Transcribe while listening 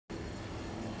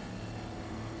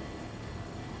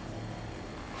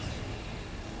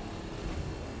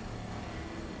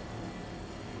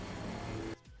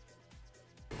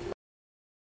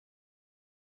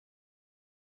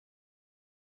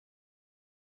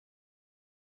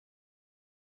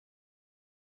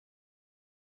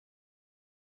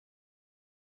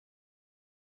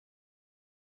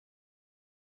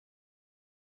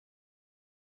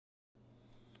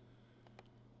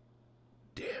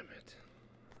Damn it.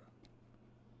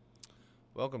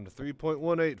 Welcome to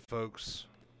 3.18, folks.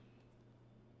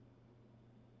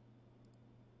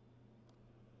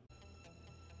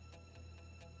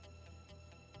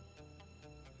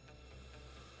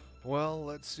 Well,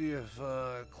 let's see if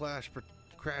Crash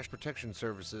Protection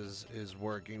Services is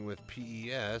working with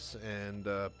PES and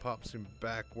pops him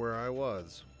back where I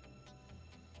was.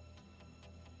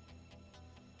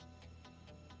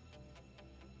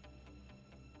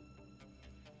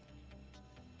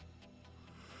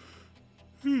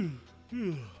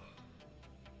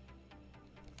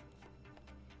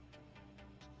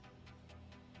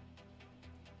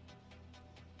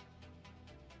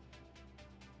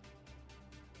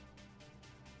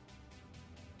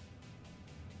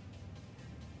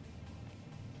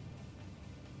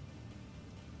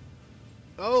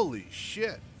 Holy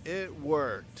shit, it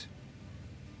worked.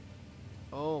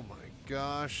 Oh my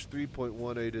gosh,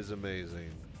 3.18 is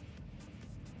amazing.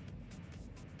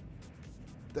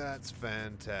 That's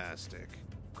fantastic.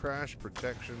 Crash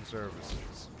Protection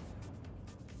Services.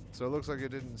 So it looks like it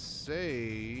didn't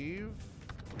save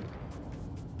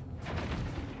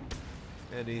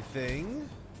anything.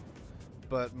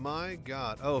 But my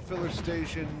god. Oh, filler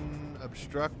station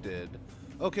obstructed.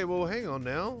 Okay, well hang on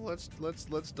now. Let's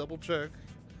double check.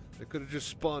 It could have just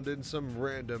spawned in some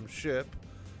random ship.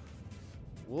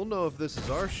 We'll know if this is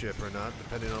our ship or not,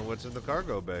 depending on what's in the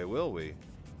cargo bay, will we?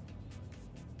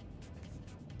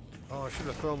 Oh, I should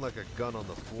have thrown like a gun on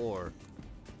the floor.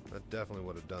 That definitely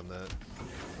would have done that.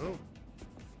 Oh,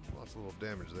 lost a little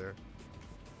damage there.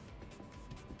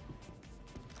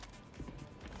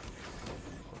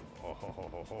 Oh, ho, ho,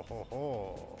 ho, ho, ho,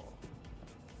 ho.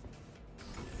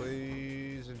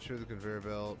 Please ensure the conveyor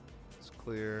belt is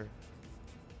clear.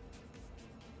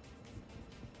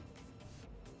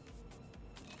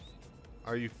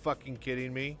 Are you fucking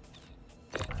kidding me?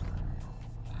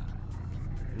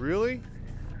 Really?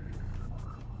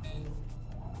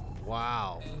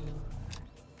 Wow.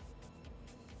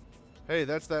 Hey,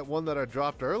 that's that one that I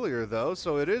dropped earlier, though,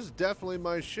 so it is definitely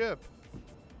my ship.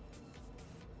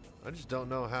 I just don't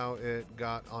know how it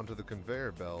got onto the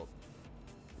conveyor belt.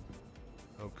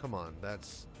 Oh, come on.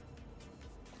 There's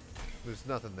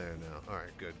nothing there now.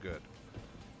 Alright, good, good.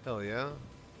 Hell yeah.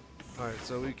 Alright,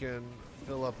 so we can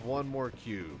fill up one more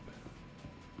cube.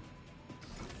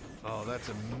 Oh, that's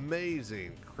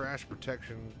amazing. Crash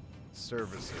Protection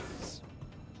Services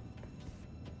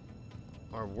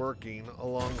are working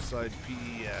alongside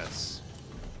PES.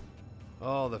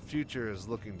 Oh, the future is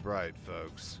looking bright,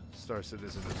 folks. Star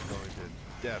Citizen is going to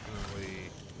definitely...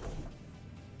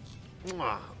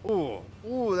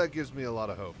 Ooh, that gives me a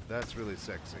lot of hope. That's really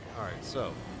sexy. Alright,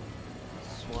 so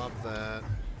swap that.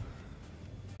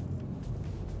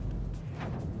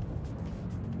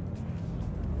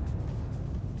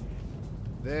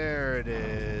 There it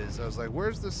is. I was like,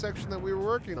 where's the section that we were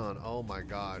working on? Oh my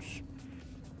gosh.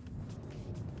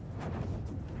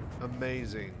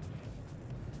 Amazing.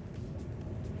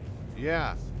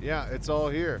 Yeah, it's all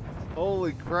here.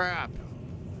 Holy crap.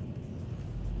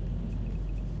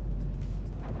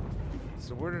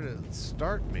 So where did it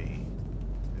start me?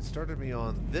 It started me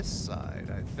on this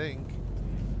side, I think.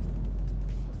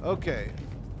 Okay.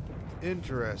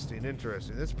 Interesting.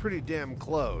 That's pretty damn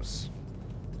close.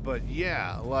 But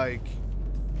yeah, like,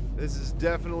 this is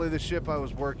definitely the ship I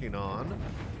was working on.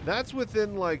 That's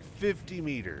within like 50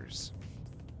 meters.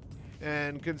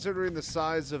 And considering the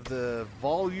size of the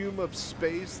volume of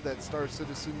space that Star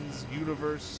Citizen's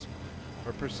universe,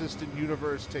 or persistent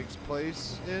universe, takes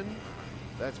place in,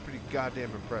 that's pretty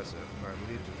goddamn impressive. Alright,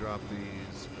 we need to drop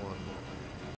these. 1,